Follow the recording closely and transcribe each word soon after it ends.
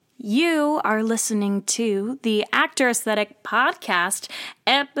You are listening to the Actor Aesthetic Podcast,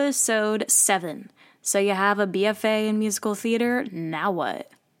 Episode 7. So you have a BFA in musical theater, now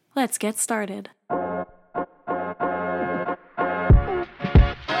what? Let's get started.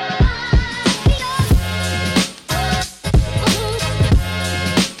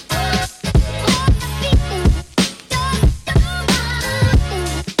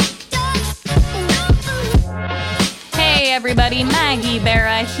 Hey everybody, Maggie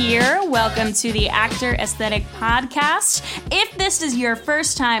Berra here. Welcome to the Actor Aesthetic Podcast. If this is your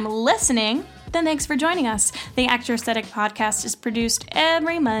first time listening, then thanks for joining us. The Actor Aesthetic Podcast is produced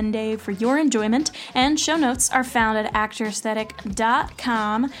every Monday for your enjoyment, and show notes are found at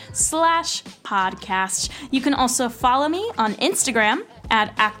actoraesthetic.com/podcast. You can also follow me on Instagram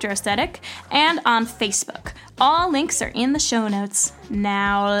at Actor Aesthetic and on Facebook. All links are in the show notes.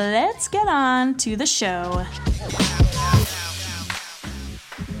 Now let's get on to the show.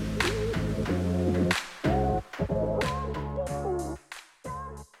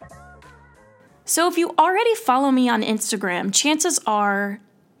 So if you already follow me on Instagram, chances are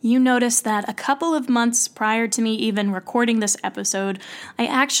you noticed that a couple of months prior to me even recording this episode, I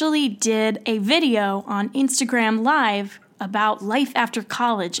actually did a video on Instagram Live about life after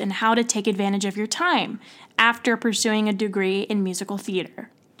college and how to take advantage of your time after pursuing a degree in musical theater.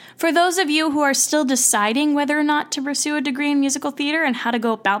 For those of you who are still deciding whether or not to pursue a degree in musical theater and how to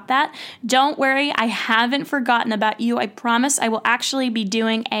go about that, don't worry, I haven't forgotten about you. I promise I will actually be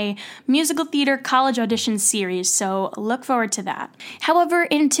doing a musical theater college audition series, so look forward to that. However,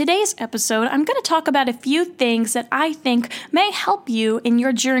 in today's episode, I'm going to talk about a few things that I think may help you in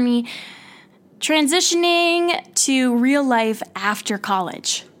your journey transitioning to real life after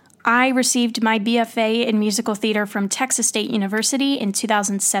college. I received my BFA in musical theater from Texas State University in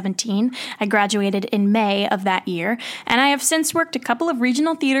 2017. I graduated in May of that year, and I have since worked a couple of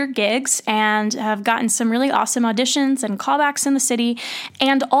regional theater gigs and have gotten some really awesome auditions and callbacks in the city.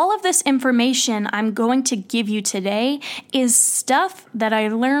 And all of this information I'm going to give you today is stuff that I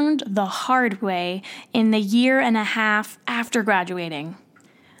learned the hard way in the year and a half after graduating.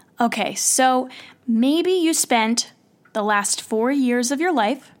 Okay, so maybe you spent the last 4 years of your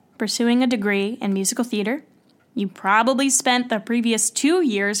life pursuing a degree in musical theater. You probably spent the previous 2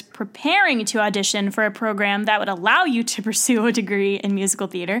 years preparing to audition for a program that would allow you to pursue a degree in musical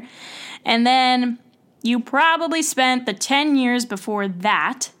theater. And then you probably spent the 10 years before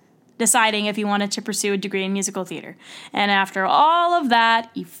that deciding if you wanted to pursue a degree in musical theater. And after all of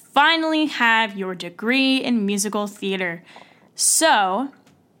that, you finally have your degree in musical theater. So,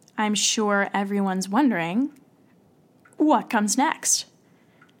 I'm sure everyone's wondering, what comes next?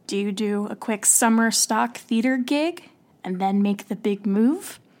 Do you do a quick summer stock theater gig and then make the big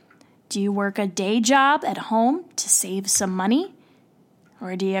move? Do you work a day job at home to save some money?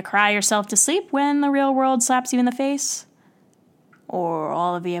 Or do you cry yourself to sleep when the real world slaps you in the face? Or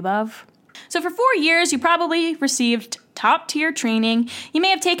all of the above? So for 4 years, you probably received top-tier training. You may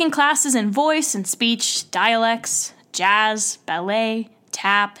have taken classes in voice and speech, dialects, jazz, ballet,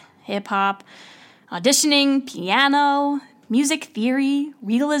 tap, hip-hop, auditioning, piano, music theory,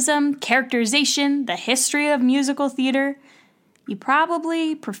 realism, characterization, the history of musical theater. You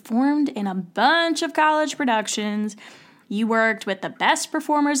probably performed in a bunch of college productions. You worked with the best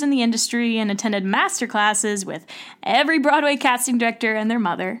performers in the industry and attended master classes with every Broadway casting director and their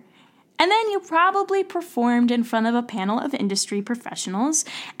mother. And then you probably performed in front of a panel of industry professionals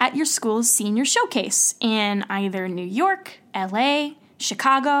at your school's senior showcase in either New York, LA,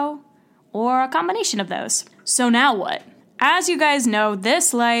 Chicago, or a combination of those. So now what? As you guys know,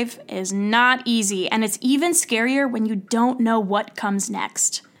 this life is not easy, and it's even scarier when you don't know what comes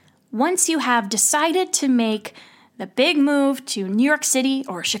next. Once you have decided to make the big move to New York City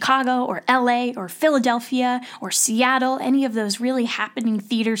or Chicago or LA or Philadelphia or Seattle, any of those really happening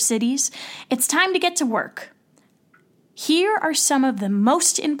theater cities, it's time to get to work. Here are some of the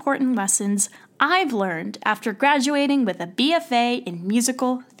most important lessons I've learned after graduating with a BFA in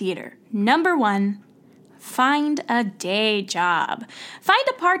musical theater. Number 1, find a day job. Find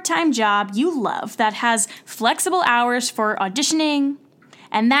a part-time job you love that has flexible hours for auditioning,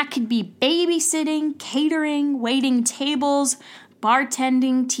 and that could be babysitting, catering, waiting tables,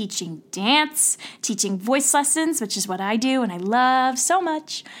 bartending, teaching dance, teaching voice lessons, which is what I do and I love so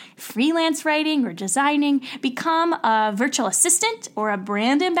much, freelance writing or designing, become a virtual assistant or a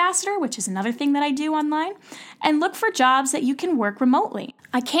brand ambassador, which is another thing that I do online, and look for jobs that you can work remotely.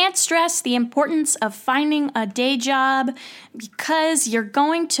 I can't stress the importance of finding a day job because you're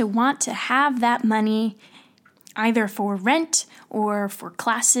going to want to have that money either for rent or for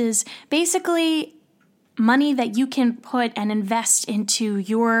classes. Basically, money that you can put and invest into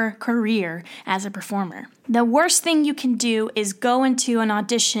your career as a performer. The worst thing you can do is go into an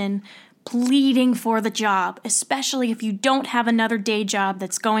audition pleading for the job, especially if you don't have another day job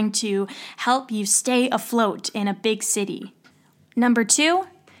that's going to help you stay afloat in a big city. Number 2,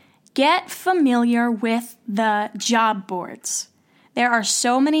 get familiar with the job boards. There are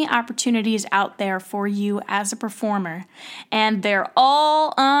so many opportunities out there for you as a performer, and they're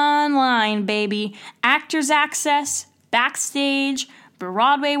all online, baby. Actors Access, Backstage,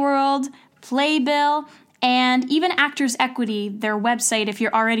 Broadway World, Playbill, and even Actors Equity, their website if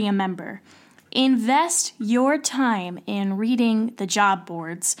you're already a member. Invest your time in reading the job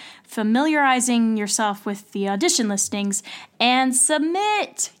boards, familiarizing yourself with the audition listings, and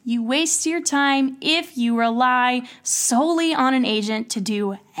submit. You waste your time if you rely solely on an agent to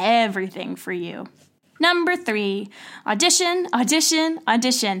do everything for you. Number 3, audition, audition,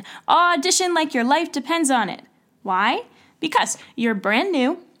 audition. Audition like your life depends on it. Why? Because you're brand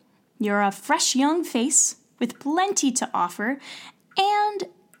new, you're a fresh young face with plenty to offer, and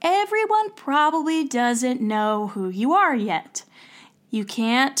everyone probably doesn't know who you are yet. You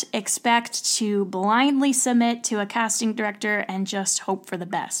can't expect to blindly submit to a casting director and just hope for the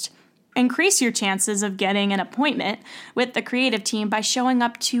best. Increase your chances of getting an appointment with the creative team by showing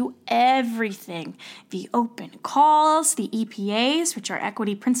up to everything. The open calls, the EPAs, which are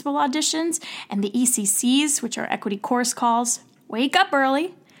equity principal auditions, and the ECCs, which are equity course calls. Wake up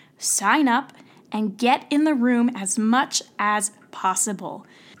early, sign up, and get in the room as much as possible.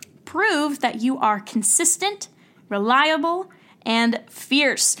 Prove that you are consistent, reliable, and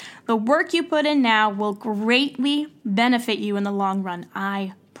fierce. The work you put in now will greatly benefit you in the long run,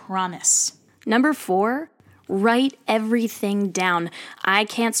 I promise. Number 4, write everything down. I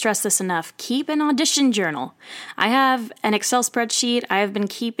can't stress this enough. Keep an audition journal. I have an Excel spreadsheet I have been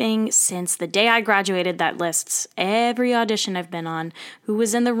keeping since the day I graduated that lists every audition I've been on, who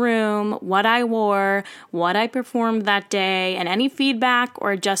was in the room, what I wore, what I performed that day, and any feedback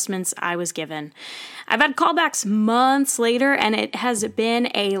or adjustments I was given. I've had callbacks months later, and it has been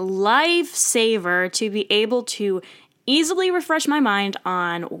a lifesaver to be able to easily refresh my mind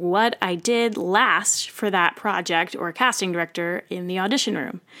on what I did last for that project or casting director in the audition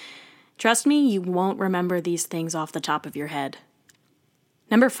room. Trust me, you won't remember these things off the top of your head.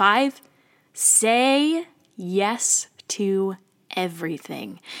 Number 5, say yes to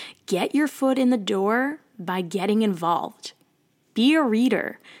everything. Get your foot in the door by getting involved. Be a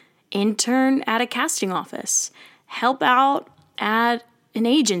reader. Intern at a casting office. Help out at an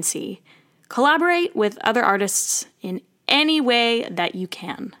agency. Collaborate with other artists in any way that you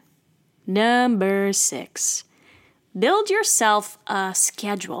can. Number 6, build yourself a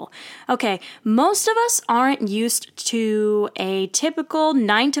schedule. Okay, most of us aren't used to a typical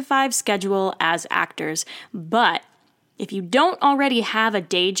 9-to-5 schedule as actors, but if you don't already have a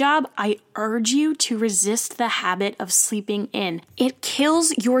day job, I urge you to resist the habit of sleeping in. It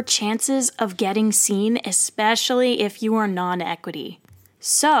kills your chances of getting seen, especially if you are non-equity.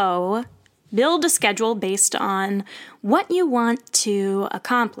 So, build a schedule based on what you want to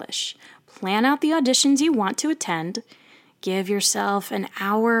accomplish. Plan out the auditions you want to attend. Give yourself an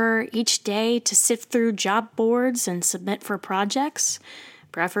hour each day to sift through job boards and submit for projects,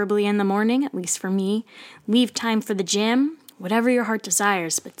 preferably in the morning, at least for me. Leave time for the gym, whatever your heart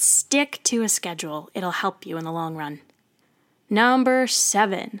desires, but stick to a schedule. It'll help you in the long run. Number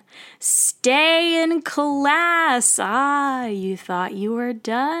 7, stay in class. You thought you were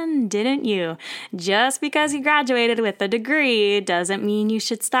done, didn't you? Just because you graduated with a degree doesn't mean you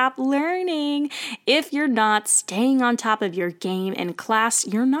should stop learning. If you're not staying on top of your game in class,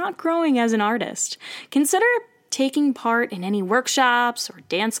 you're not growing as an artist. Consider taking part in any workshops or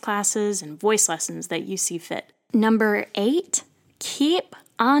dance classes and voice lessons that you see fit. Number 8, keep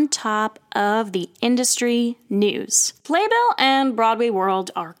on top of the industry news. Playbill and Broadway World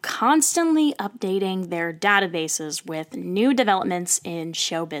are constantly updating their databases with new developments in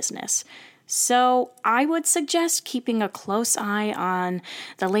show business. So I would suggest keeping a close eye on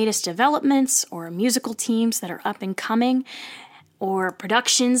the latest developments or musical teams that are up and coming or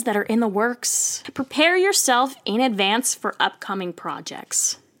productions that are in the works. Prepare yourself in advance for upcoming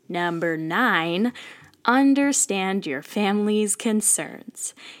projects. Number 9, understand your family's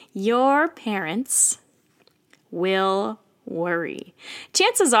concerns. Your parents will worry.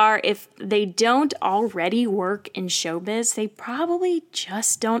 Chances are, if they don't already work in showbiz, they probably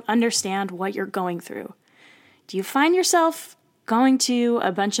just don't understand what you're going through. Do you find yourself going to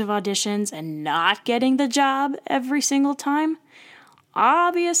a bunch of auditions and not getting the job every single time?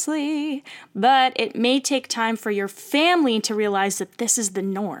 Obviously, but it may take time for your family to realize that this is the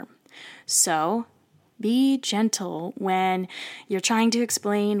norm. So, Be gentle when you're trying to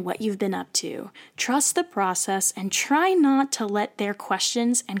explain what you've been up to. Trust the process and try not to let their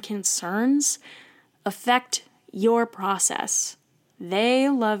questions and concerns affect your process. They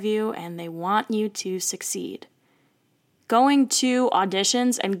love you and they want you to succeed. Going to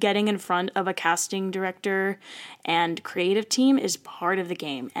auditions and getting in front of a casting director and creative team is part of the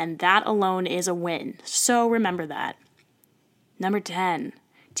game, and that alone is a win. So remember that. Number 10,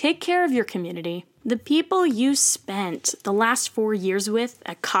 take care of your community. The people you spent the last 4 years with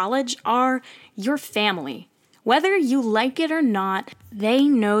at college are your family. Whether you like it or not, they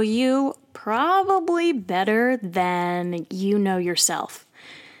know you probably better than you know yourself.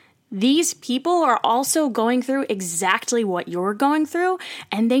 These people are also going through exactly what you're going through,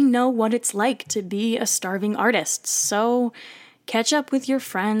 and they know what it's like to be a starving artist. So catch up with your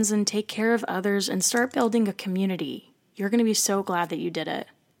friends and take care of others and start building a community. You're going to be so glad that you did it.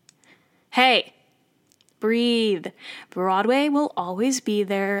 Hey, breathe. Broadway will always be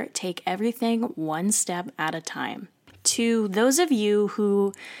there. Take everything one step at a time. To those of you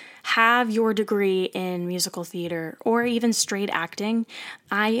who have your degree in musical theater or even straight acting,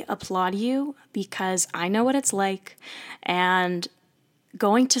 I applaud you because I know what it's like. And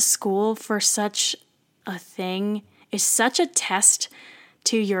going to school for such a thing is such a test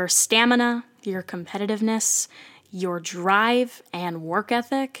to your stamina, your competitiveness, your drive and work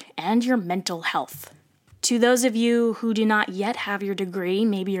ethic, and your mental health. To those of you who do not yet have your degree,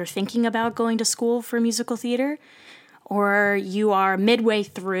 maybe you're thinking about going to school for musical theater, or you are midway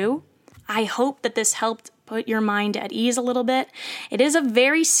through, I hope that this helped put your mind at ease a little bit. It is a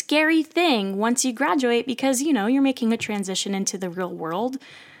very scary thing once you graduate because, you're making a transition into the real world,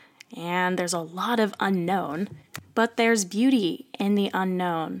 and there's a lot of unknown, but there's beauty in the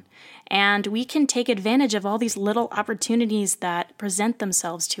unknown. And we can take advantage of all these little opportunities that present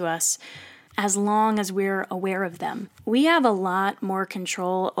themselves to us as long as we're aware of them. We have a lot more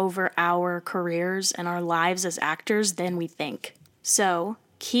control over our careers and our lives as actors than we think. So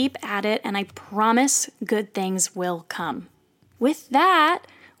keep at it, and I promise good things will come. With that,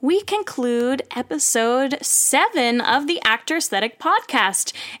 we conclude episode 7 of the Actor Aesthetic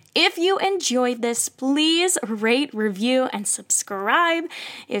Podcast. If you enjoyed this, please rate, review, and subscribe.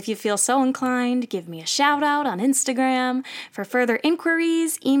 If you feel so inclined, give me a shout out on Instagram. For further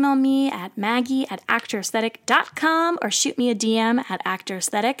inquiries, email me at maggie@actoraesthetic.com or shoot me a DM at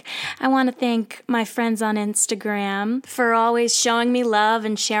actoraesthetic. I want to thank my friends on Instagram for always showing me love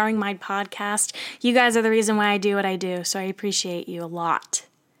and sharing my podcast. You guys are the reason why I do what I do, so I appreciate you a lot.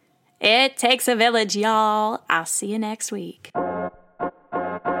 It takes a village, y'all. I'll see you next week.